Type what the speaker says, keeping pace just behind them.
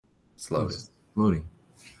It's loaded. Loading.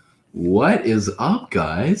 What is up,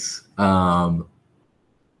 guys? We're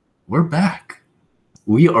back.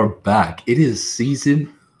 We are back. It is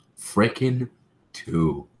season freaking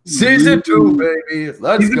 2. Season 2, baby.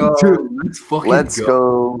 Let's go. 2. Let's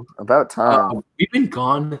go. About time. We've been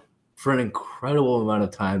gone for an incredible amount of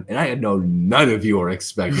time, and I know none of you are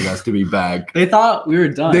expecting us to be back. They thought we were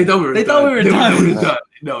done. They thought we were done.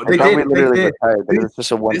 No, I thought we literally did. retired, but it was just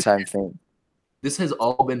a one-time thing. This has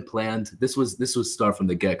all been planned. This was start from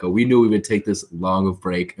the get-go. We knew we would take this long of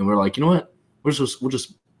break, and we're like, you know what? We'll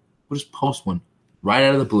just post one right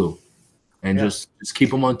out of the blue, and just keep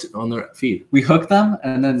them on their feed. We hooked them,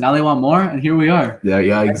 and then now they want more, and here we are.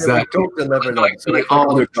 Yeah, exactly. We don't deliver them. So they're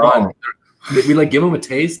gone. We like give them a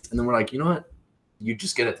taste, and then we're like, you know what? You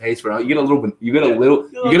just get a taste for it. You get a little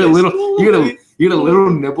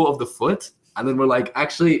nibble of the foot. And then we're like,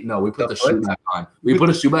 actually, no, we put the shoe back on. We put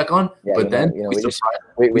a shoe back on, but then we just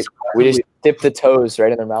dip the toes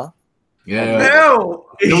right in their mouth. Yeah. No.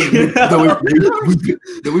 Then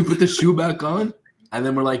we put the shoe back on, and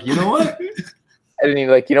then we're like, you know what? And then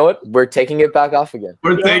you're like, you know what? We're taking it back off again.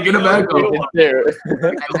 We're taking it back off.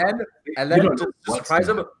 and then to surprise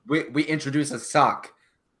them, we introduce a sock.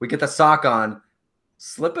 We get the sock on,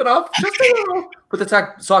 slip it off, just a little, put the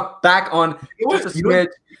sock back on, just a smidge.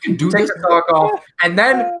 You can do take this. the sock off, and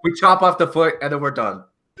then we chop off the foot, and then we're done.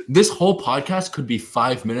 This whole podcast could be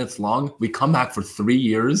 5 minutes long. We come back for 3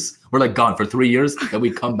 years. We're like gone for 3 years. Then we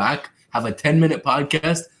come back, have a 10-minute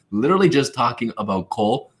podcast, literally just talking about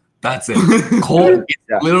Cole. That's it. Cole,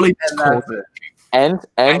 literally just Cole. And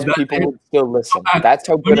people would still listen. That's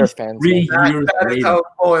how good our fans are. That is how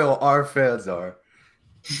loyal our fans are.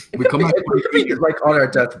 We come back like on our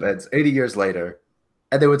deathbeds 80 years later,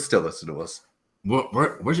 and they would still listen to us.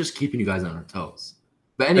 We're just keeping you guys on our toes.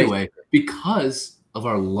 But anyway, because of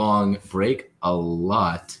our long break, a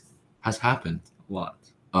lot has happened.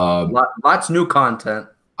 Lots new content.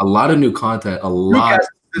 A lot of new content. New guests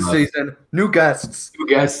this season. New guests,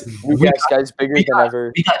 guys bigger than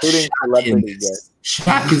ever. Including celebrities.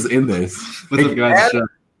 Shaq is in this. What's up, guys?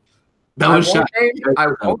 That was Shaq. I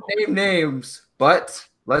won't name names, but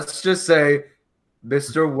let's just say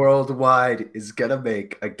Mr. Worldwide is gonna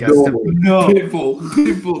make a guest. People.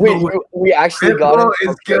 We actually got Pitbull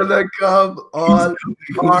is gonna come on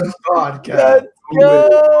our podcast.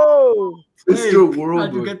 Go! Mr. Worldwide.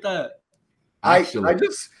 How'd you get that? I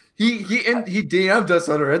just he DM'd us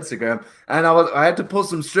on our Instagram, and I had to pull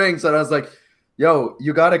some strings, and I was like, "Yo,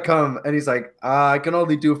 you gotta come," and he's like, "I can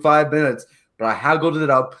only do 5 minutes," but I haggled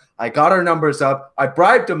it up. I got our numbers up. I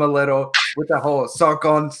bribed him a little with the whole sock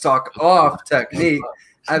on, sock off technique.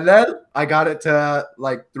 And then I got it to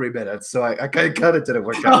like 3 minutes. So I kind of didn't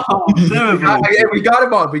work out. We got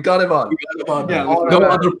him on. Yeah, no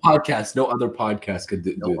other podcast could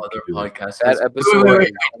do podcast. That episode.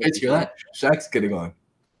 Wait. Hear that? Shaq's getting on.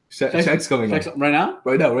 Shaq's coming on. Right now?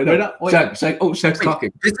 Right now. Shaq. Oh, Shaq's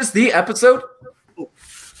talking. This is the episode? Hey,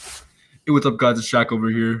 what's up, guys? It's Shaq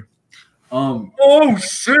over here. Oh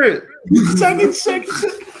shit! Second.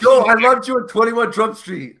 Yo, I loved you at 21 Trump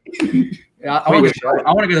Street. Yeah, I want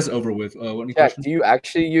to get this over with. Jack, do you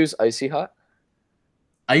actually use Icy Hot?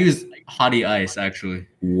 I use Hottie Ice actually.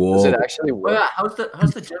 Whoa. Does it actually work? Yeah, how's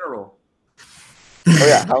the general? Oh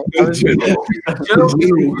yeah, how is it?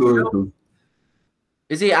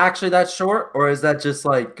 Is he actually that short, or is that just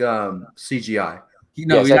like CGI?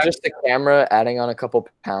 Is that just the camera adding on a couple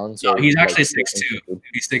pounds? No, he's actually 6'2".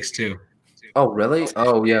 He's 6'2". Oh really?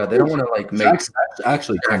 Oh yeah, they don't want to like make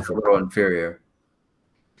actually Jack a little inferior.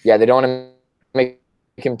 Yeah, they don't want to make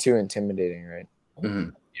him too intimidating, right? Mm-hmm.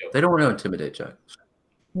 They don't want to intimidate Jack.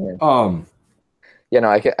 Yeah. Yeah, no,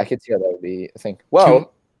 I could see how that would be a thing.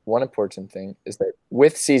 Well, one important thing is that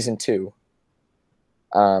with season 2,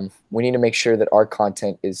 we need to make sure that our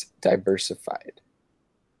content is diversified.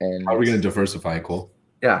 And how are we going to diversify, Cole?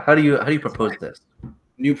 Yeah, how do you propose this?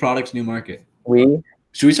 New products, new market.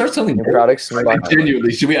 Should we start selling new products?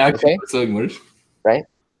 Genuinely, should we actually start selling merch? Right?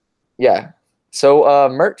 Yeah. So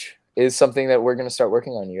merch is something that we're going to start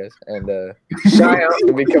working on, you guys, and it'll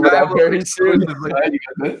be coming out very soon. I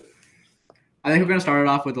think we're gonna start it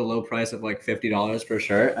off with a low price of like $50 per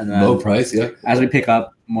shirt, and then low price, yeah. As we pick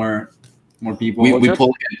up more people, we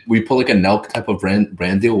pull like a Nelk type of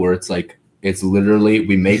brand deal where it's like it's literally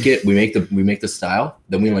we make the style,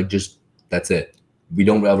 then we like just that's it. We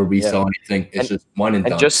don't ever resell anything. It's just one and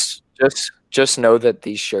done. Just know that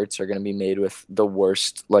these shirts are going to be made with the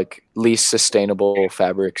worst, like least sustainable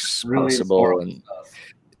fabrics possible, and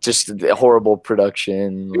just the horrible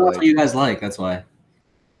production. That's what you guys like. That's why.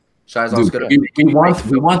 Dude, we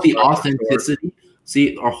want the authenticity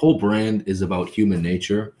See, our whole brand is about human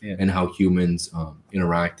nature and how humans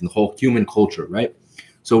interact and the whole human culture, right?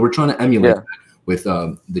 So we're trying to emulate that with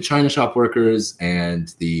the China shop workers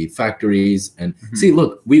and the factories. And see,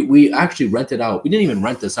 look, we actually rented out. We didn't even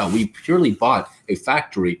rent this out. We purely bought a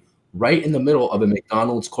factory right in the middle of a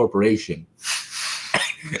McDonald's corporation.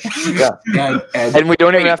 And we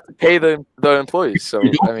don't even have to pay the employees. So I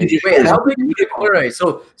mean, wait, how big is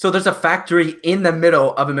it? So there's a factory in the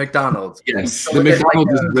middle of a McDonald's. Yes, so the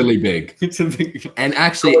McDonald's is really big. It's a big. And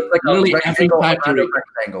actually, so like nearly every factory.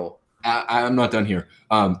 Rectangle. I'm not done here.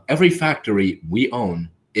 Every factory we own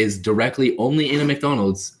is directly only in a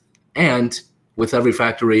McDonald's, and with every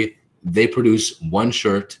factory, they produce one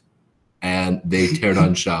shirt and they tear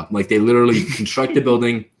down shop. Like they literally construct a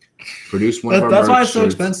building. Produce one of our That's why it's shirts, so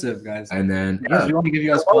expensive, guys. And then we want to give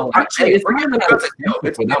you guys actually, it's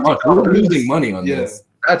not for that much. We're losing money on this.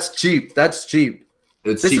 That's cheap. That's cheap.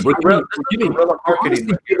 It's cheap. We're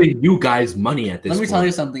giving you guys money at this. Let me tell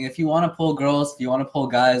you something. If you want to pull girls, if you want to pull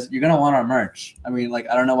guys, you're gonna want our merch. I mean, like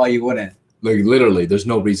I don't know why you wouldn't. Like literally, there's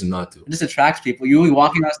no reason not to. It just attracts people. You'll be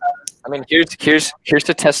walking outside. I mean, here's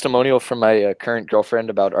a testimonial from my current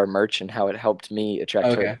girlfriend about our merch and how it helped me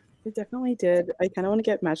attract her. It definitely did. I kind of want to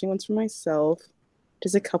get matching ones for myself.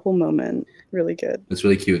 Just a couple moment. Really good. That's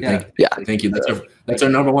really cute. Yeah. Thank you. That's our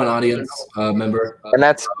number one audience member. And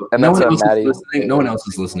that's Maddie. No one else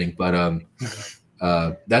is listening, but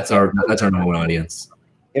that's our number one audience.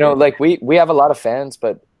 You know, like we have a lot of fans,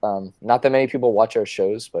 but not that many people watch our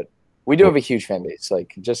shows, but we do have a huge fan base.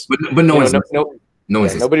 Like just but no one's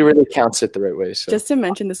nobody really counts it the right way. So just to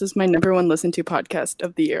mention, this is my number one listened to podcast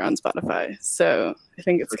of the year on Spotify. So I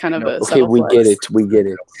think it's kind of a okay. We get it.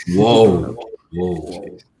 Whoa.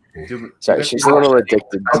 Sorry, she's a little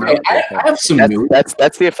addicted. Okay, I have some news.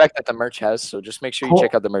 That's the effect that the merch has. So just make sure you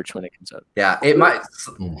check out the merch when it comes out. Yeah,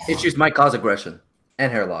 issues might cause aggression and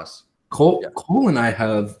hair loss. Cole and I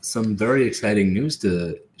have some very exciting news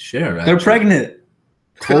to share. They're pregnant.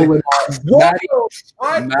 Cole and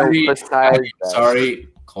Maddie, sorry.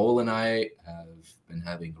 Cole and I have been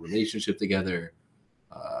having a relationship together.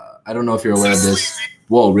 I don't know if you're aware of this.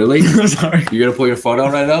 Whoa, really? Sorry. You're gonna pull your phone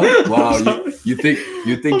out right now? Wow, you think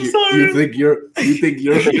you're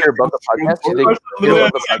above the podcast?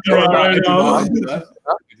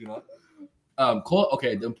 Cole.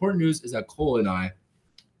 Okay, the important news is that Cole and I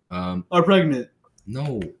are pregnant.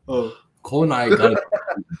 No. Oh. Cole and I got.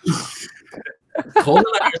 Cole and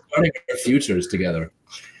I are starting our futures together.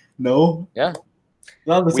 No. Yeah.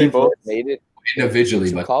 Not the we same both made it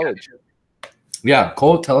individually, but college. Yeah,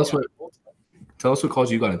 Cole, tell us what college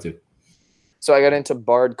you got into. So I got into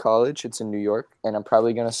Bard College. It's in New York, and I'm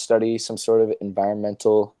probably going to study some sort of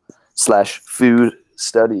environmental/food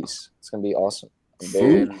studies. It's going to be awesome. I'm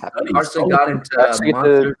very happy. Carson got into Monsters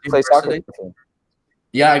University.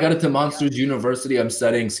 Yeah, I got into Monsters University. I'm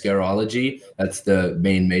studying Scarology. That's the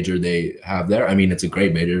main major they have there. I mean, it's a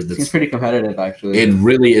great major. It's pretty competitive, actually. It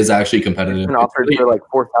really is actually competitive. It's been offered for like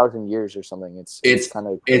 4,000 years or something. It's kind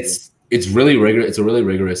of it's really rigorous. It's a really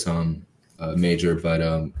rigorous major, but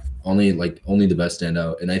only the best stand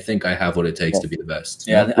out. And I think I have what it takes to be the best.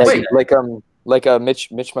 Yeah, Mitch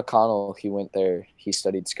McConnell. He went there. He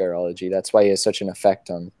studied Scarology. That's why he has such an effect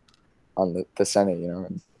on the Senate. You know.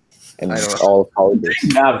 And all of colleges.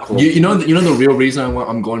 You know the real reason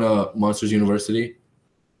I'm going to Monsters University?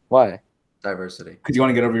 Why? Diversity. Because you want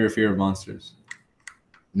to get over your fear of monsters.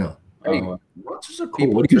 No. Hey, monsters are cool.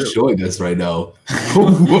 people. What are you showing us right now?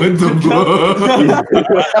 What the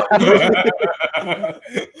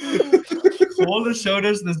fuck? Cole showed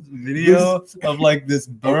us this video of like this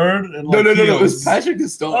bird and like no. It was Patrick the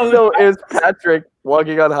Stone. Oh no, it was Patrick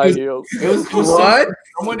walking on high heels. It was what?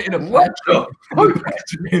 Someone in a Patrick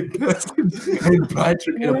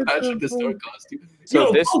the Stone costume.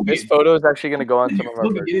 So this photo is actually going to go on some of our.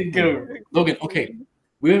 Logan, okay,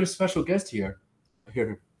 we have a special guest here.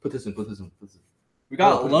 Here, put this in. We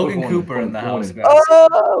got Logan Cooper in the house, guys.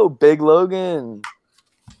 Oh, Big Logan.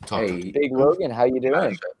 Hey, Big Logan, how you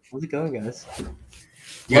doing? How's it going, guys?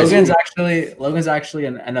 Logan's actually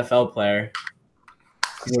an NFL player.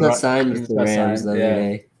 He's got signed with the Rams the other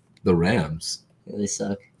day. The Rams? Yeah, they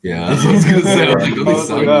suck. Yeah, I was gonna say. I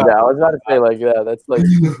was about to say like that's like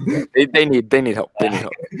they need help. They need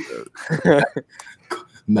help.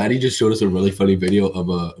 Maddie just showed us a really funny video of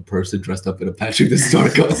a person dressed up in a Patrick the Star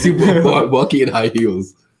costume walking in high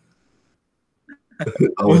heels.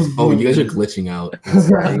 Oh, you guys are glitching out.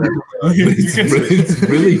 It's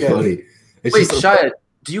really funny. Wait, Shia,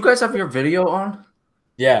 do you guys have your video on?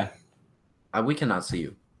 Yeah. We cannot see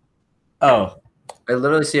you. Oh. I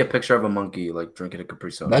literally see a picture of a monkey like drinking a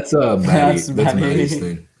Capri Soda. That's Maddie's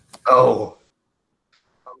thing. Oh.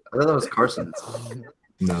 I thought that was Carson's.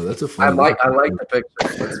 No, that's a I funny. like the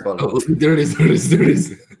picture. That's funny. Oh, there it is.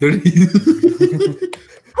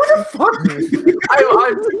 What the fuck?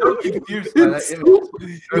 I'm so confused by that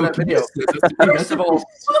image. Or that video. First of all, who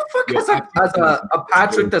the fuck has a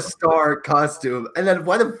Patrick the Star costume? And then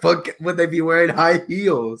why the fuck would they be wearing high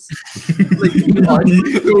heels? Like,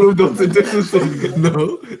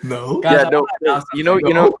 No. Yeah, no.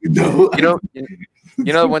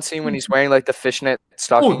 You know one scene when he's wearing like the fishnet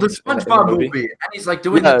stockings. Oh, the SpongeBob movie, and he's like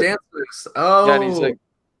doing the dance moves. Oh, yeah, and he's like,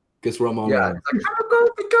 guess where I'm on. yeah, it's like I'm going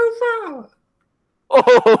to go far.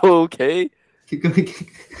 oh, okay. Keep going.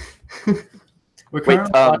 Wait,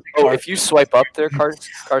 if you swipe up there,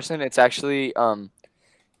 Carson, it's actually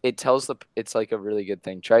it tells it's like a really good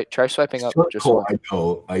thing. Try swiping up. Just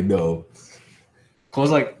Cole, I know.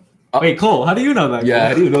 Cole's like, wait, Cole, how do you know that? Yeah,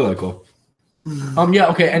 how do you know that, Cole? Yeah,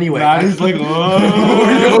 okay, anyway. He's like,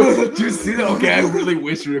 oh. Do you see that? Okay, I really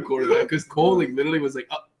wish we recorded that because Cole like literally was like,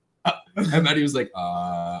 and Maddie was like,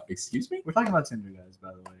 excuse me? We're talking about Tinder, guys,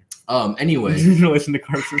 by the way. Anyway. In relation to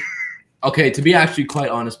Carson. Okay, to be actually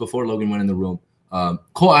quite honest, before Logan went in the room,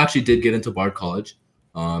 Cole actually did get into Bard College,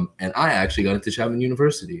 and I actually got into Chapman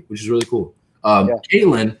University, which is really cool.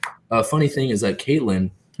 Caitlin, funny thing is that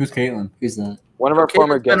Caitlin. Who's Caitlin? Who's that? one of our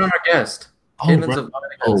former guests. Our guest. Oh,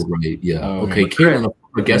 right. Yeah. Okay, Caitlin, a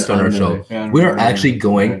former guest on our show. Yeah, We're actually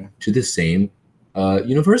going to the same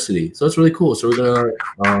university, so that's really cool. So we're gonna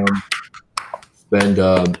spend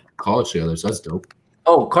college together. So that's dope.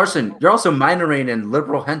 Oh, Carson, you're also minoring in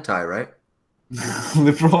liberal hentai, right?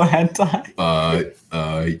 Liberal hentai?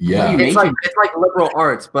 Yeah. It's like liberal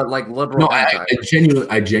arts, but like liberal No, hentai.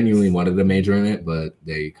 I genuinely wanted to major in it, but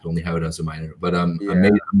they could only have it as a minor. But I'm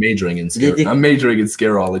majoring in I'm majoring in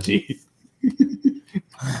scarology.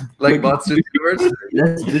 Like Monster University.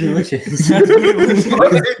 That's bootylicious. That's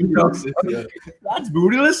bootylicious. That's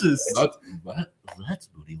bootylicious.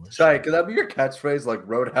 Sorry, could that be your catchphrase, like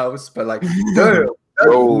Roadhouse, but like, damn, that's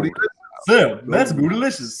bootylicious. Damn, that's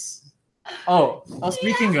bootylicious. Oh,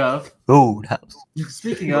 speaking of, Roadhouse.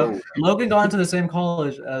 Logan got into the same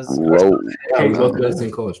college as. Yeah, we both got the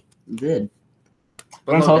same college. You did.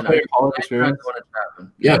 But Wanna talk Logan, about your college experience?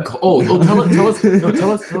 Yeah. Tell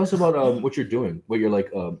us about what you're doing, what your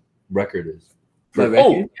like record is. My Oh,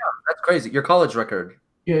 record? yeah, that's crazy. Your college record.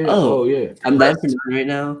 Yeah. Oh. Yeah. I'm 9 for 9 right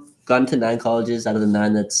now. Gone to 9 colleges out of the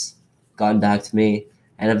 9 that's gone back to me,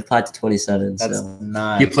 and I've applied to 27. That's so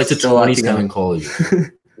nice. You played to Still a lot to 27 go. colleges.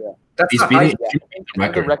 That's He's the beating high- the The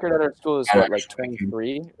record. record at our school is what, like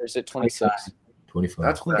 23, or is it 26? 25.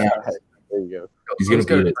 That's Yeah. There you go. He's gonna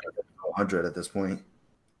beat it. 100 at this point.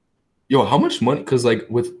 Yo, how much money? Because like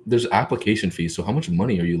there's application fees. So how much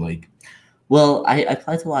money are you like? Well, I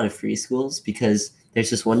applied to a lot of free schools because there's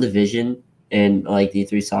just one division in like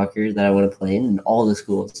D3 soccer that I want to play in, and all the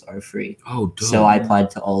schools are free. Oh, dude. So I applied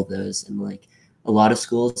to all of those, and like a lot of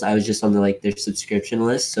schools, I was just on their subscription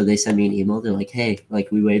list. So they sent me an email. They're like, "Hey,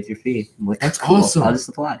 like we waived your fee." I'm like, That's cool. awesome. I'll just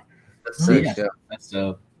apply. That's sick. yeah. Yeah. That's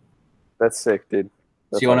dope. That's sick, dude.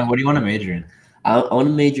 So what do you want to major in? I want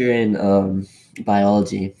to major in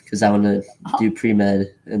biology because I want to do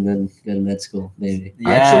pre-med and then go to med school maybe.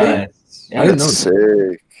 Actually, I didn't know.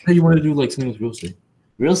 Sick. Hey, you want to do like something with real estate?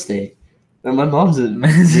 Real estate. And my mom's a real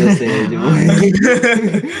estate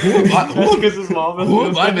agent. Because his mom is Who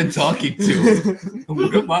have I been talking to?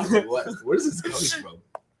 Where is this coming from?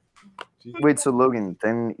 Wait, so Logan,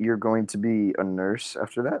 then you're going to be a nurse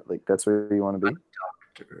after that? Like that's where you want to be?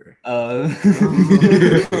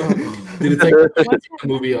 Dude, it's like the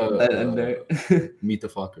movie Meet the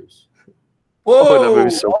Fuckers. Oh, that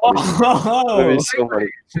movie's so funny. That Oh, movie's so funny.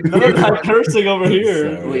 another time cursing over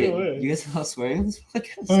here. Sorry. Wait, you guys have swearing on this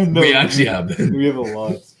podcast? We actually have been. We have a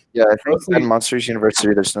lot. Yeah, I think Mostly- at Monsters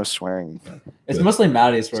University there's no swearing. It's mostly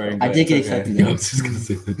Maddie swearing. I but did get it's okay. accepted. Yeah, I was just gonna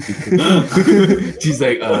say that. She's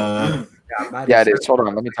like, Yeah, it is. Hold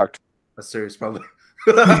on, let me talk to A serious problem.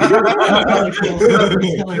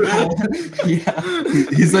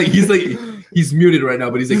 he's muted right now,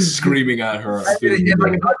 but he's like screaming at her. And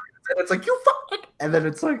it's like, you fuck. And then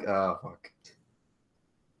it's like, oh, fuck.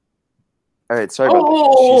 All right, sorry about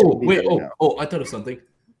that. She's gonna be Wait, better now. I thought of something.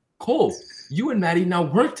 Cole, you and Maddie now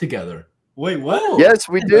work together. Wait, what? Yes,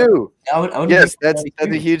 we do. I would Yes, that's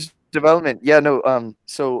a huge development. Yeah, no,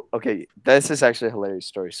 so okay, this is actually a hilarious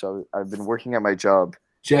story. So I've been working at my job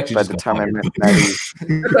She actually by just the got time I fired. met Maddie.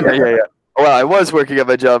 yeah. Well, I was working at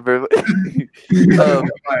my job.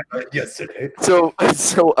 Yesterday. So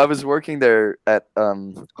I was working there at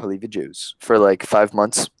Oliva Jews for like 5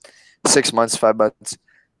 months, 6 months, 5 months.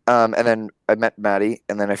 And then I met Maddie,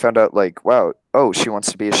 and then I found out like, wow, she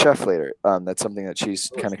wants to be a chef later. That's something that she's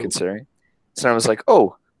kind of considering. So I was like,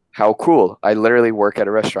 oh, how cool. I literally work at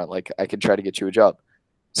a restaurant. Like, I could try to get you a job.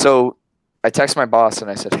 So I text my boss and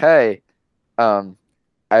I said, hey, I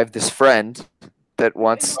have this friend that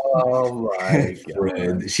wants. Oh my god.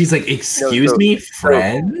 Friend. She's like, excuse me,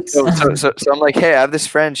 friend? So I'm like, hey, I have this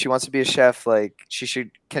friend. She wants to be a chef. Like,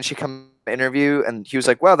 can she come interview? And he was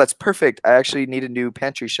like, wow, that's perfect. I actually need a new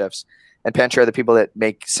pantry chefs. And pantry are the people that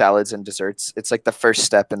make salads and desserts. It's like the first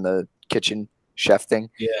step in the kitchen chef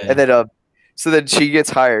thing. Yeah. And then so then she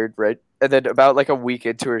gets hired, right? And then about like a week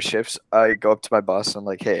into her shifts, I go up to my boss and I'm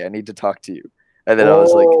like, hey, I need to talk to you. And then I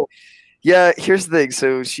was like, yeah, here's the thing.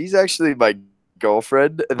 So she's actually my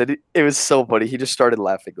girlfriend. And then it was so funny. He just started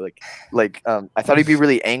laughing. Like I thought he'd be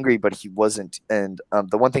really angry, but he wasn't. And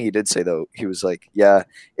the one thing he did say though, he was like, yeah,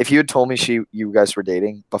 if you had told me you guys were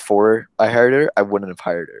dating before I hired her, I wouldn't have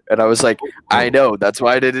hired her. And I was like, I know, that's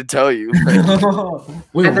why I didn't tell you.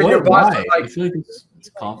 Wait, And then your what? boss Why? was like- I feel like it's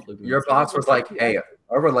conflict. Your boss was like, "Hey,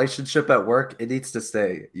 our relationship at work, it needs to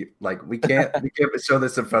stay. We can't show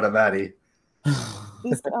this in front of Maddie."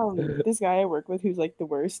 This guy I work with who's like the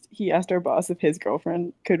worst. He asked our boss if his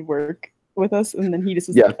girlfriend could work with us, and then he just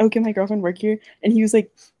was like, "Oh, can my girlfriend work here?" And he was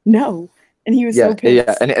like, "No." And he was so pissed.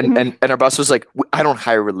 Yeah, and our boss was like, I don't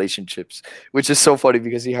hire relationships, which is so funny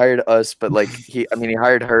because he hired us, but like he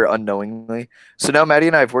hired her unknowingly. So now Maddie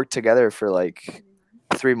and I have worked together for like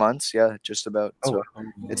 3 months, just about. So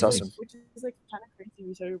it's awesome. Which is like kind of crazy.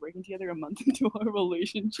 We started working together a month into our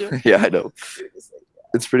relationship. Yeah, I know.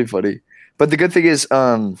 It's pretty funny. But the good thing is,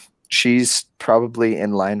 she's probably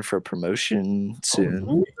in line for promotion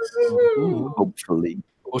soon. Hopefully.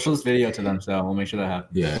 We'll show this video to them, so we'll make sure that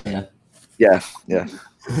happens. Yeah. No,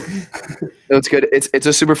 it's good. It's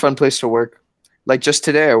a super fun place to work. Like just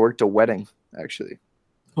today, I worked a wedding actually.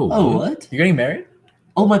 Oh, what? You're getting married?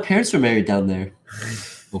 Oh, my parents were married down there.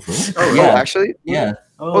 Oh, for real? Oh, Yeah. actually? Yeah.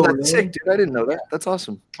 Oh, that's sick, dude. I didn't know that. That's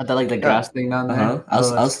awesome. At that like the grass thing down there. Uh-huh. I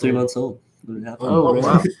was 3 months old when it happened. Oh, really?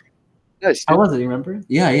 wow. Nice. How was it? You remember?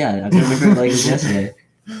 Yeah. I remember it like it was yesterday.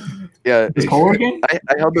 Yeah. Is Cole working? I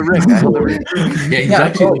held the ring. Yeah, he's Yeah,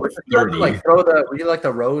 actually would like you have to, 30. like throw the? Would you like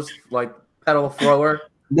the rose like petal thrower?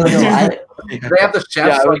 No, Do they have the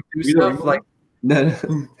chefs like do stuff like? no.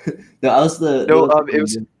 I was the. No, it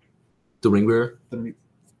was The ring bearer?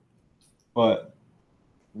 What?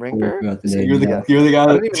 ring bearer. Forgot the name. You're the Yeah. you're the guy I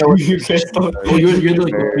that don't even know what you kissed on. Oh, you're the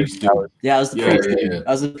like, Bear, priest dude. Yeah, I was the Yeah, priest. yeah.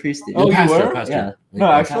 I was the priest. Oh, you Pastor, were? pastor. Yeah. No,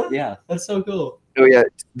 actually? Yeah. That's so cool. Oh yeah,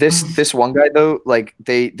 this one guy though, like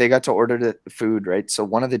they got to order the food, right? So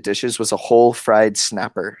one of the dishes was a whole fried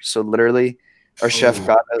snapper. So literally, our chef Oh.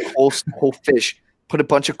 got a whole fish, put a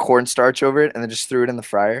bunch of cornstarch over it, and then just threw it in the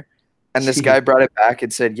fryer. And this guy brought it back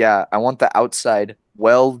and said, "Yeah, I want the outside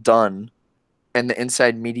well done, and the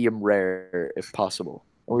inside medium rare if possible."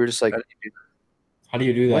 And we were just like, How do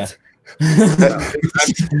you do that? What? I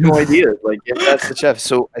have no idea. Like, if that's the chef.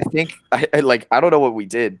 So I think I don't know what we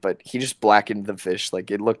did, but he just blackened the fish.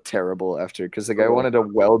 Like, it looked terrible after because the guy wanted a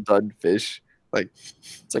well done fish. Like,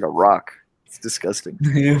 it's like a rock. It's disgusting.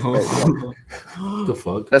 What the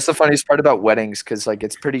fuck? That's the funniest part about weddings because like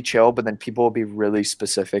it's pretty chill, but then people will be really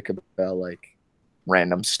specific about like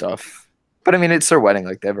random stuff. But I mean, it's their wedding.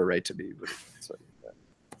 Like, they have a right to be. But it's like,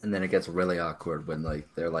 And then it gets really awkward when like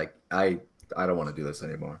they're like, I don't want to do this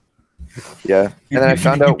anymore. yeah. And then I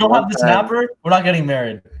found out. You don't one have the time- snapper. We're not getting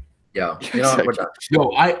married. Yeah, you know, we're done. Yo,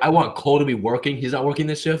 I want Cole to be working. He's not working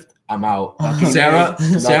this shift. I'm out. Okay. Sarah,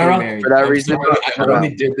 Sarah, married. For that I'm reason, sorry, I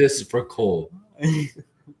only did this for Cole.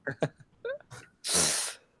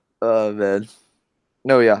 Oh man.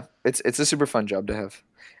 No, yeah. It's a super fun job to have.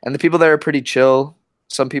 And the people there are pretty chill.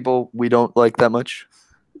 Some people we don't like that much.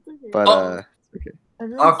 But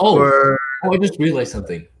Awkward. Oh, I just realized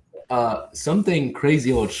something. Something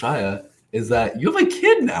crazy about Shia is that you have a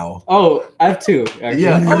kid now. Oh, I have two. Actually.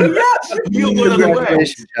 Yeah. Oh, yeah. You have one on the way.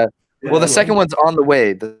 congratulations, Chad. Well, the second one's on the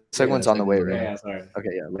way. The second one's on the way, second right? Yeah, sorry. Okay,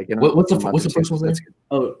 yeah. Like What's the a month what's or the first two. one's name? That's good.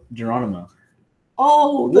 Oh, Geronimo.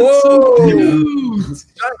 Oh, that's so Whoa. cute.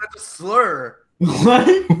 That's a slur. What?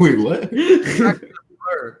 Wait, what?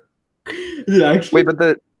 Slur. Is it actually? Wait, but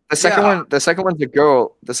the second Yeah. one, the second one's a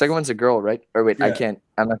girl. The second one's a girl, right? Or wait, I Yeah. can't.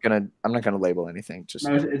 I'm not gonna label anything. Just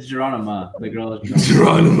No, it's Geronimo. The girl is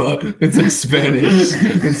Geronimo. Geronimo. It's like Spanish.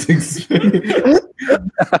 It's like Spanish.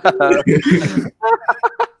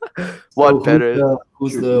 what So better?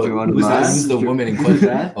 Who's Geronimo. who's the woman in question?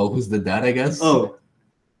 Dad? Oh, who's the dad? I guess. Oh,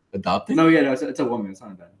 Adopted. no, yeah, no, it's a woman. It's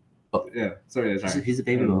not a dad. Oh. Yeah, sorry. He's a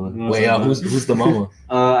baby mama. No, Wait, it's not. who's the mama?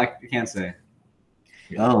 I can't say.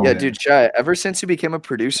 Oh. Yeah, dude, Shy. Ever since you became a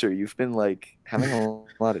producer, you've been like having a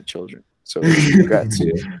lot of children. So congrats.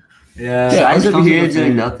 Yeah. Shy's over here Carson's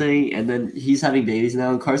doing nothing, and then he's having babies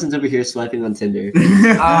now, and Carson's over here swiping on Tinder.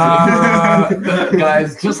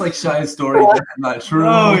 Guys, just like Shy's story, that's not true.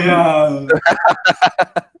 Oh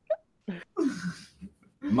yeah.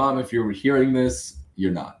 Mom, if you're hearing this,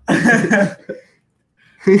 you're not.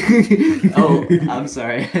 Oh, I'm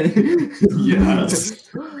sorry. Yes.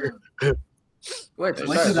 Wait,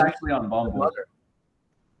 Blake is actually on Bumble.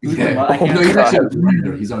 Yeah. I can't- No, he's actually on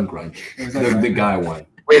Grindr. He's on Grindr. The guy one.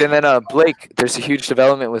 Wait, and then Blake. There's a huge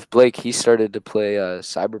development with Blake. He started to play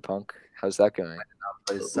Cyberpunk. How's that going?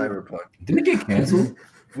 Plays Cyberpunk. Didn't it get canceled?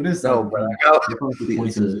 What is No, that? but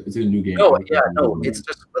It's a new game. no, yeah, no, it's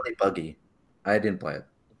just really buggy. I didn't play it.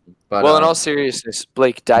 But, Well, in all seriousness,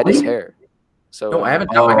 Blake dyed his hair. So no, I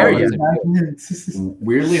haven't done my hair yet.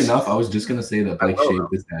 Weirdly enough, I was just gonna say that Blake shaved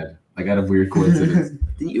his head. Like out of weird coincidence.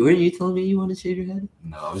 Weren't you telling me you want to shave your head?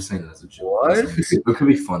 No, I was saying that's a joke. What? It could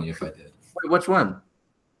be funny if I did. Wait, which one?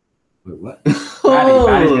 Wait, what? Maddie's Oh.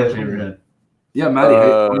 gonna shave her head. Yeah, Maddie, hey,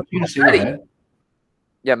 why don't you gonna shave your Maddie. head?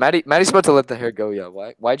 Yeah, Maddie's about to let the hair go. Yeah,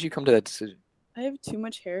 why'd you come to that decision? I have too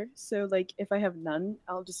much hair, so like if I have none,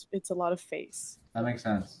 it's a lot of face. That makes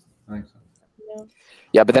sense. You know?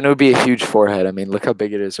 Yeah, but then it would be a huge forehead. I mean, look how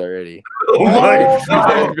big it is already. Oh my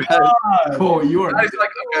god! Oh, you are. I was like,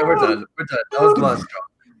 okay, we're done. We're done. That was the last straw.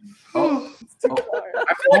 Oh, It's too far.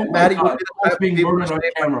 I feel like Maddie would be the type of being people murdered to on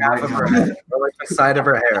shave camera like half right of now. her head, or like the side of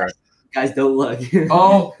her hair. Guys, don't look.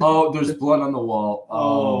 Oh, there's blood on the wall.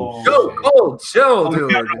 Oh. Go, cold, chill,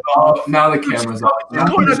 dude. Oh, now the camera's off. You're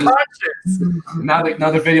doing a conscience.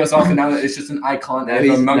 Now the video's off, and now it's just an icon Now of a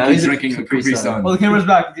he's- now monkey he's a drinking a Capri Capri Sun. Sun. Well, the camera's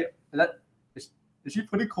back. Is she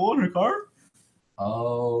putting coal in her car?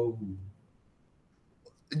 Oh.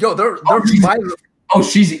 Yo, they're violent. Oh,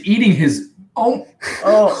 she's eating his. Oh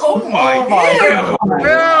my God. God.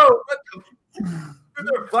 No, what the?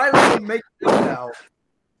 They're violently making it now.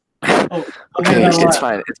 Okay, it's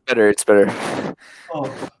fine. It's better. It's better.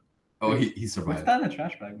 Oh, Oh, he what's survived. that in the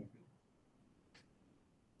trash bag?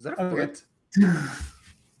 Is that a Okay. foot?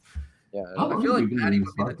 Yeah. Oh, I feel like you've been Maddie in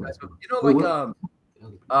would be the this type of, Wait,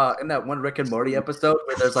 like in that one Rick and Morty episode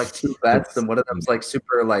where there's like two vets and one of them's like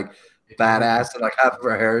super like badass and like half of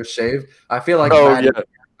her hair is shaved. I feel like Oh, Maddie yeah. would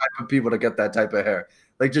be the type of people to get that type of hair.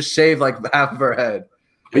 Like just shave like half of her head.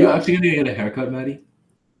 Are you actually gonna get a haircut, Maddie?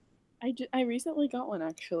 I recently got one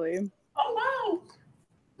actually. Oh,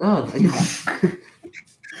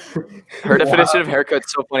 Her definition of haircut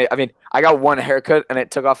is so funny. I mean, I got one haircut and it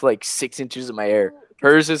took off like 6 inches of my hair.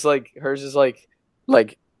 Hers is like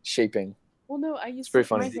shaping. Well, no, I used pretty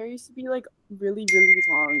to. My funny. hair used to be like really, really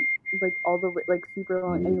long, like all the way, like super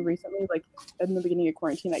long. And recently, like in the beginning of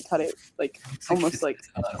quarantine, I cut it like almost like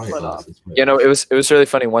split off. You know, it was really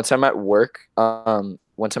funny. One time at work,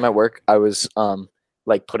 I was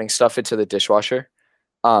like putting stuff into the dishwasher,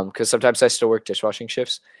 because sometimes I still work dishwashing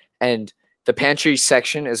shifts, and the pantry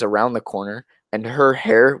section is around the corner, and her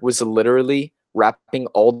hair was literally wrapping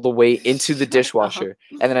all the way into the dishwasher,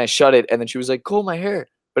 and then I shut it, and then she was like, "Cool, my hair,"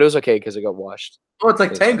 but it was okay because it got washed. Oh, it's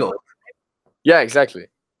like Tangled. Yeah, exactly.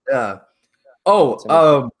 Yeah.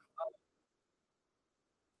 Oh,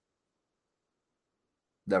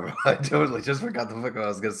 never mind. I totally just forgot the fuck what I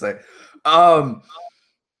was gonna say.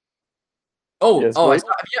 Yes, Blake?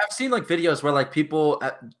 I've seen like videos where like people.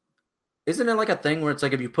 Isn't it like a thing where it's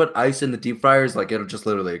like if you put ice in the deep fryers, like it'll just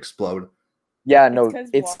literally explode? Yeah, no,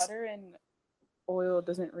 because it's water and oil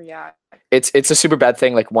doesn't react. it's a super bad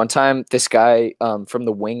thing. Like one time, this guy from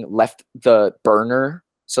the wing left the burner.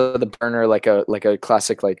 So the burner, like a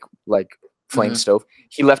classic like flame stove.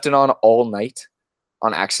 He left it on all night,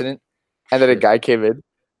 on accident, and then a guy came in,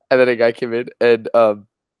 and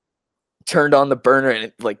turned on the burner, and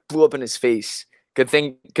it like blew up in his face. Good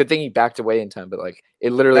thing he backed away in time, but like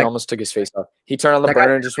it literally almost took his face off. He turned on the That guy-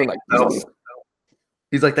 burner and just went like. No.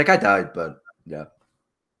 He's like that guy died, but yeah.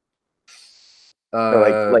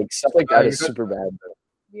 Like stuff like that you're is good. super bad. But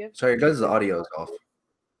We have Sorry, your guys' audio is off.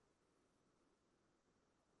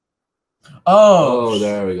 Oh,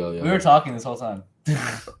 there we go. Yeah. We were talking this whole time.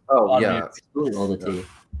 Oh On yeah. mute. spilling all the tea.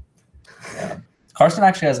 Carson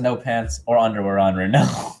actually has no pants or underwear on right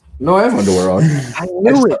now. No, I have underwear on. I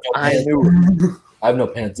knew it. I knew it. I have no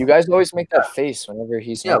pants. You guys always make that face whenever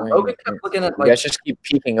he's Yeah, not wearing Logan it. kept looking at You like, guys just keep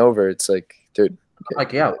peeking over. It's like, dude.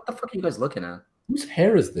 yeah, what the fuck are you guys looking at? Whose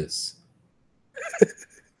hair is this?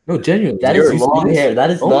 No, genuinely. That You is see long this? hair.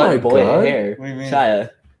 That is Oh my not boy God. hair. What do you mean? Shia,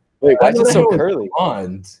 Wait, why is I it thought so it was curly?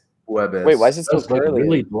 Blonde. Webis. Wait, why is it so That's like curly?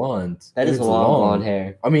 really blonde. that is It's long blonde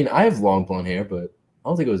hair. I mean, I have long blonde hair, but I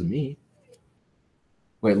don't think it was me.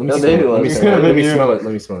 Wait, let me No, smell maybe it. it Let me was. smell it. Let me smell it.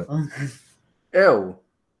 Let me smell it. Ew.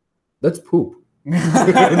 That's poop.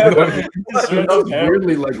 That's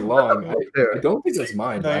weirdly like long. I don't think that's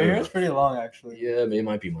mine. No, yours is pretty long actually. Yeah, it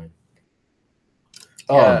might be mine.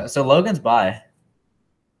 Yeah. So Logan's bi.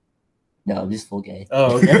 No, I'm just full gay.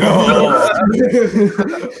 Oh, okay.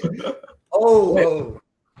 Oh,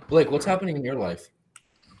 Blake, what's happening in your life?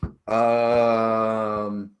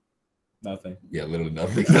 Nothing. Yeah, literally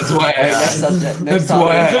nothing. That's why I asked. Next That's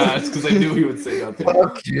why I topic. asked, because I knew he would say nothing.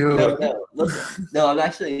 fuck you. No, I'm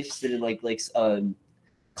actually interested in like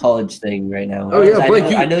college thing right now. Oh, yeah,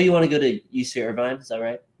 Blake, I know you want to go to UC Irvine. Is that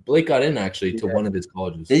right? Blake got in actually to one of his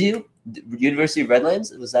colleges. Did you? University of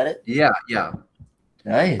Redlands? Was that it? Yeah.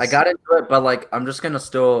 Nice. I got into it, but like I'm just gonna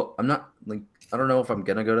still. I'm not like I don't know if I'm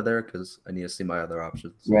gonna go to there because I need to see my other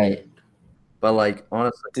options. Right. But like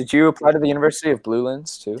honestly, Did you apply to the University of Blue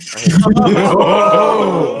Lands too?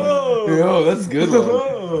 Yo, that's a good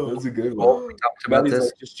one. That's a good one. we talked about Maddie's this.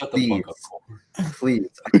 like, just shut the fuck up. Please.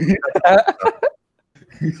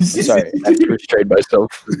 Sorry, I restrained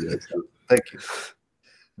myself. Thank you.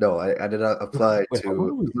 No, I did not apply Wait, how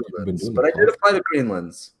long have you been Greenlands, doing but I this? did apply to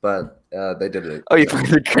Greenlands, but they did it. Oh, you applied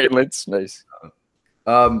to Greenlands? Nice.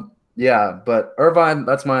 Yeah, but Irvine,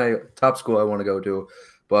 that's my top school I want to go to,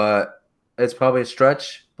 but it's probably a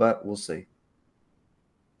stretch, but we'll see.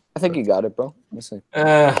 I think you got it, bro. We'll see.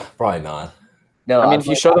 Probably not. No, I mean, if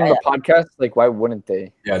you show them the podcast, like, why wouldn't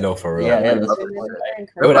they? Yeah, no, for real. Yeah, It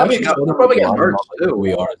would I mean, actually show them probably get a lot merch, about too. who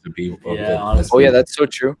we are as a people. Yeah, honestly. Oh, yeah, that's so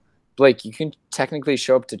true. Blake, you can technically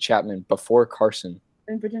show up to Chapman before Carson.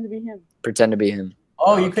 And pretend to be him. Pretend to be him.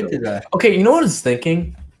 Oh, you could do that. Okay, you know what I was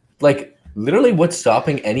thinking? Like, literally, what's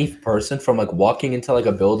stopping any person from like walking into like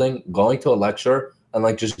a building, going to a lecture, and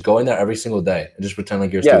like just going there every single day and just pretend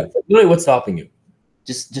like you're a Yeah. student? Literally, what's stopping you?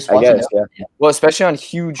 Just I watch guess, it. yeah. Well, especially on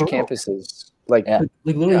huge Oh. campuses. Like, Yeah.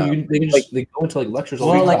 Like literally, Yeah. they can just they go into like lectures. all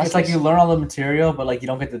Well, these like it's like classes. you learn all the material, but like you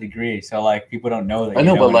don't get the degree, so like people don't know that. I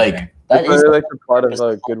know, but, like, anything. That it's is really like the part of just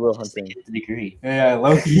Goodwill just to Hunting. get the degree. yeah,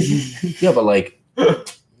 Loki. Yeah, but like,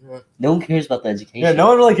 No one cares about the education. Yeah, no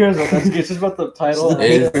one really cares about that. It's just about the title.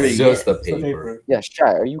 It's it's the just the It's the paper. Yeah,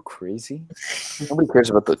 Shy, are you crazy? Nobody cares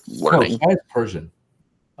about the learning. No, it's Persian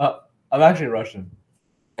I'm actually Russian.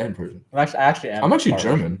 and Persian. I actually am. I'm actually part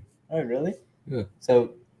German. Russian. Oh, really? Yeah.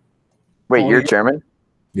 So Wait, Oh, you're you- German?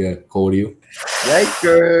 Yeah, Cole, what are you?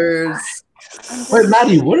 Yikers! Wait,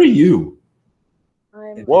 Maddie, what are you?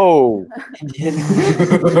 I'm, Whoa.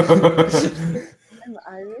 I'm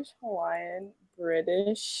Irish, Hawaiian,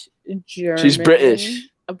 British, German. She's British.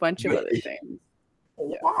 A bunch of other things.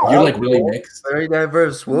 Yeah. You're like really mixed. Very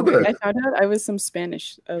diverse woman. I found out I was some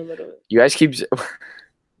Spanish a little. You guys keep.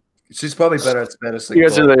 She's probably better at Spanish than You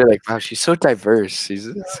guys are Cole. literally like, wow, she's so diverse. She's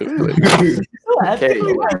so like, okay.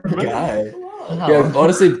 Guy. Yeah,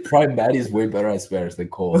 honestly, probably Maddie's way better at Spanish than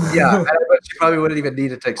Cole. Yeah, and I bet she probably wouldn't even need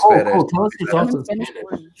to take Cole, Spanish. Cole, tell us your thoughts I'm on Spanish Spanish.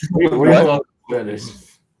 one. What are your thoughts on Spanish?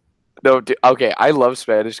 No, okay, I love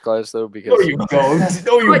Spanish class though because No, you don't.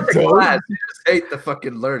 No, you Like the don't. class, you just hate the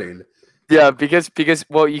fucking learning. yeah, because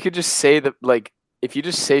well, you could just say that like if you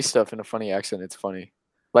just say stuff in a funny accent, it's funny.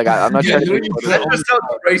 Like I'm not Yeah, trying to dude, be That just sounds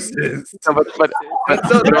racist. no, but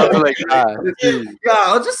So they're also like Yeah,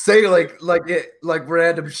 I'll just say like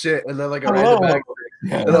random shit and then like a random accent.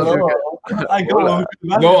 Yeah. And I'll do it. I go.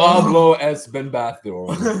 No hablo es ben bathroom.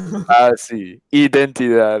 sí,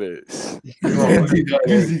 identidades.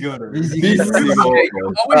 Easy goner. Okay,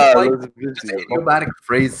 you always like Los just idiomatic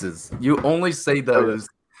phrases. You only say those.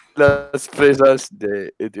 las fresas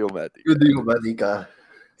de idiomática. Idiomática.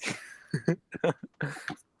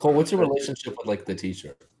 Cole, what's your relationship with like the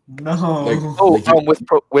teacher? No. Like,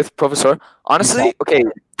 Oh, with Professor. Honestly, okay.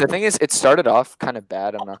 The thing is, it started off kind of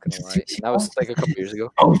bad. I'm not gonna lie. And that was like a couple years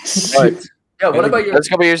ago. Oh, But Yeah, what about your that's a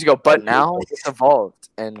couple years ago. But now it's evolved,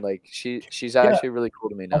 and like she's actually really cool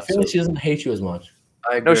to me now. I feel So. like she doesn't hate you as much.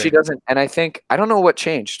 I agree. No, she doesn't. And I think I don't know what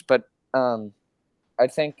changed, but I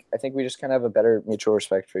think we just kind of have a better mutual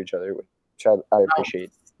respect for each other, which I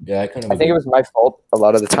appreciate. Yeah, I kind of. I think it was my fault a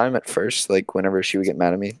lot of the time at first. Like whenever she would get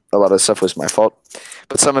mad at me, a lot of stuff was my fault,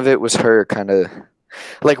 but some of it was her kind of.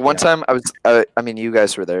 Like one time, I was. I mean, you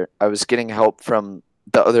guys were there. I was getting help from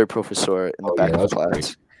the other professor in the Oh, back yeah, of that the was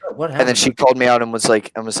class, great. What happened? and then she called me out and was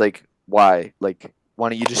like, "Why? Like, why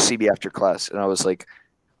don't you just see me after class?" And I was like,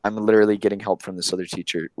 "I'm literally getting help from this other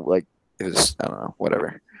teacher. Like, it was I don't know,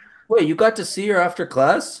 whatever." Wait, you got to see her after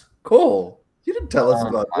class? Cool. You didn't tell us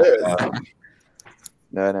about this.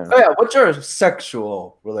 No, no. Oh yeah, what's your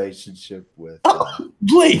sexual relationship with?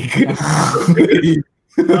 Blake.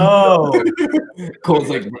 No. Cole's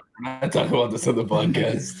like, we're not talking about this on the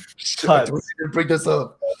podcast. Cut. We didn't bring this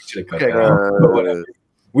up. Should have cut Okay, that out. But whatever.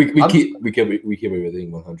 We I'm- keep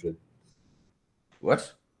everything 100.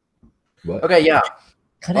 What? What? Okay, yeah.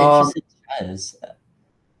 Kind of interesting tries.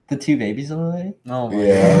 The two babies on the way. Oh my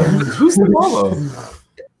Yeah. god. Who's the mama?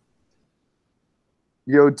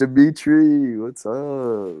 Yo, Dimitri, what's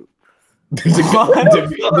up? There's a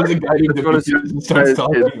guy named Dimitri who starts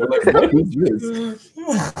talking. We're like, what is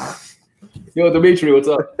this? Yo, Dimitri, what's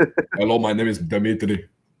up? Hello, my name is Dimitri.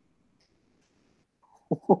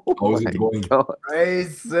 How is it going?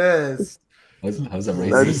 Racist. How's that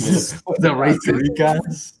racist? How's that racist?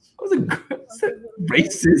 Guys. How's it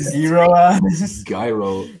racist? Gyro ass.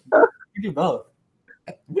 Gyro. You do both.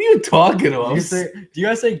 What are you talking about? Do you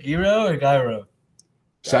guys say gyro or gyro?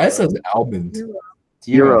 Shia says almond.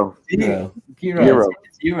 Euro. Euro. Euro.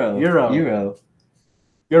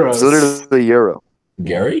 Euro. It's literally euro.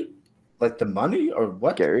 Gary? Like the money or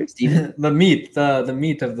what? Gary? Steven? The meat of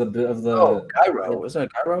the Oh, gyro. Isn't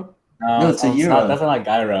it gyro? No, it's a euro. Not, definitely not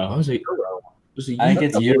gyro. How is it? I think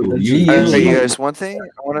it's euro. Hey, you guys, one thing I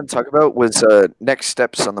wanted to talk about was next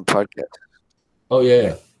steps on the podcast. Oh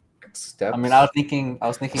yeah. Steps. I mean, I was thinking.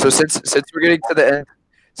 So since we're getting to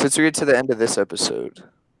the end of this episode,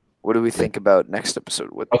 what do we think about next episode?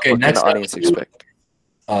 What can the audience expect?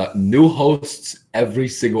 New hosts every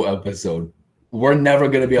single episode. We're never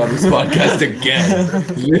gonna be on this podcast again.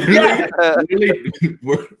 Literally,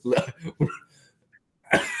 we're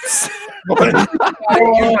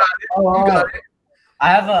I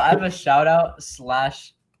have a shout out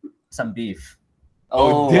 / some beef.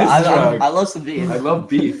 Oh, I love some beef. I love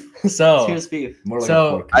beef. So Cheers, beef. More like So-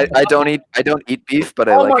 a pork. I don't eat beef, but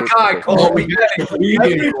I Oh like my it. god, Cole, we get it. We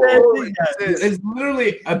Every get it. day It's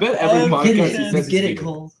literally. I bet every podcast he says Get it's it, vegan.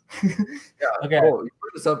 Cole. Okay. Cole, you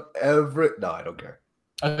bring this up every. No, I don't care.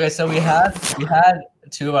 Okay, so we had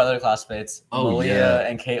two of our other classmates, Oh, Malia yeah.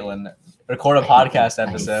 and Caitlin, record a podcast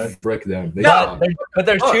episode. Frick them. They No. suck. But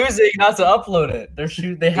they're Fuck. choosing not to upload it. They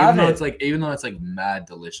Even have though it. it's like mad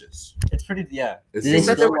delicious. It's pretty. Yeah. It's Did they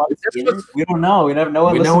so- still watch This Skinner? was- We don't know. We never. No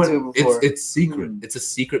one we know listened to it before. it's secret. It's a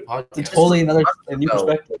secret podcast. It's totally a new No.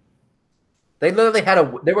 perspective. They literally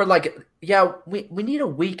they were like, yeah, we need a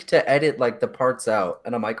week to edit like the parts out.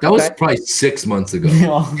 And I'm like, That was okay. probably 6 months ago. Yeah,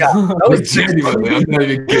 that was 6 months Genuinely, I'm not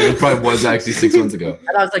even kidding. It probably was actually 6 months ago.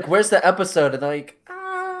 And I was like, where's the episode? And they're like,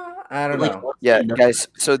 I don't know. Yeah, guys.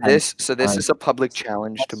 So this is a public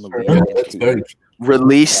challenge to Malia Yeah, and that's Kate. very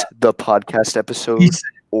Release the podcast episode,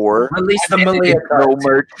 or Release the Malia no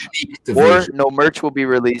merch, or division. no merch will be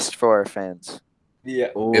released for our fans. Yeah.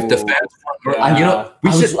 If the fans want, Yeah. you know,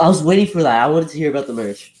 we should. I was waiting for that. I wanted to hear about the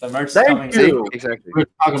merch. The merch is Thank coming. you. soon. Exactly. We were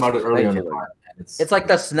talking about it earlier on Thank the you. podcast. It's like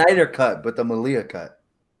the Snyder cut, but the Malia cut.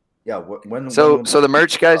 Yeah. When So the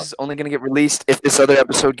merch, guys, is only gonna get released if this other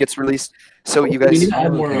episode gets released. So you We guys, need to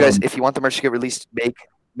add more, if you want the merch to get released, make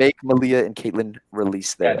Malia and Caitlin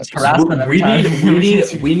release Yeah, that. just harass them every time.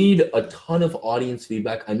 we need a ton of audience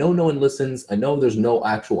feedback. I know no one listens. I know there's no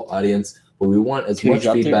actual audience, but we want as much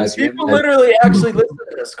drop their feedback. people as- literally actually listen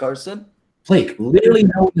to this, Carson. Blake, literally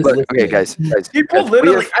no one is But, listening. okay, guys, People we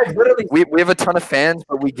literally, have- I literally. we have a ton of fans,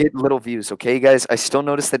 but we get little views. Okay, guys, I still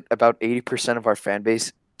notice that about 80% of our fan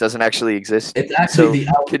base doesn't actually exist. It's actually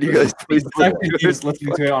So, can you guys please? It's actually just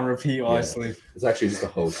listening to it on repeat while I Yeah. sleep. It's actually just a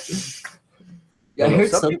host. I No, heard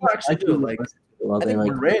some some people actually do, like, while I they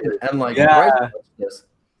think like. we're in and like. Yeah. Bryce watched this.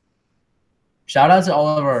 Shout out to all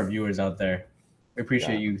of our viewers out there. We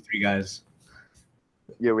appreciate you three guys.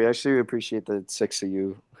 Yeah, we actually appreciate the 6 of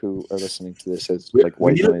you who are listening to this as We, like we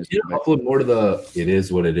white need to, noise. upload more to the "It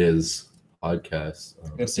Is What It Is" podcast.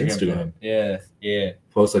 Instagram. Yeah.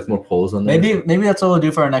 Post like more polls on there. Maybe that's what we'll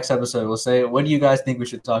do for our next episode. We'll say, what do you guys think we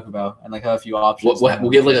should talk about? And like have a few options. We'll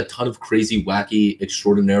give like a ton of crazy, wacky,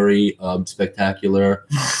 extraordinary, spectacular,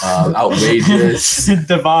 outrageous,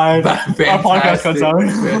 divine. fantastic, Our podcast comes out.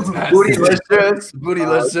 fantastic. Bootylicious,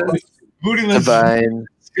 bootylicious. Divine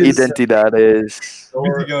identidades,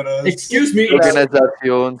 Excuse me.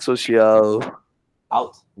 organización social.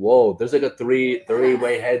 Out. Whoa, there's like a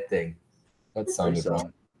three-way head thing. That sounded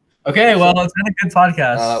wrong. Okay, well, it's been a good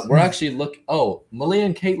podcast. We're actually Malia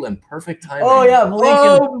and Caitlin, perfect timing. oh yeah, Malik,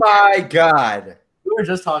 Oh my god. we were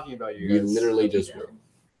just talking about you We guys. literally just were.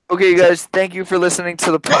 Okay, you guys, thank you for listening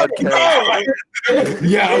to the podcast.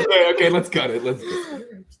 Yeah, okay, let's cut it. Let's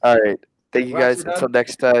All right. Thank you Wrap guys. it up. Until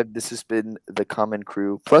next time, this has been the Common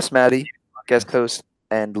Crew plus Maddie, guest host,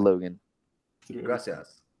 and Logan.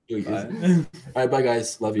 Gracias. All right, bye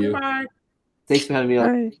guys. Love you. Thanks for having me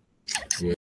on. Bye.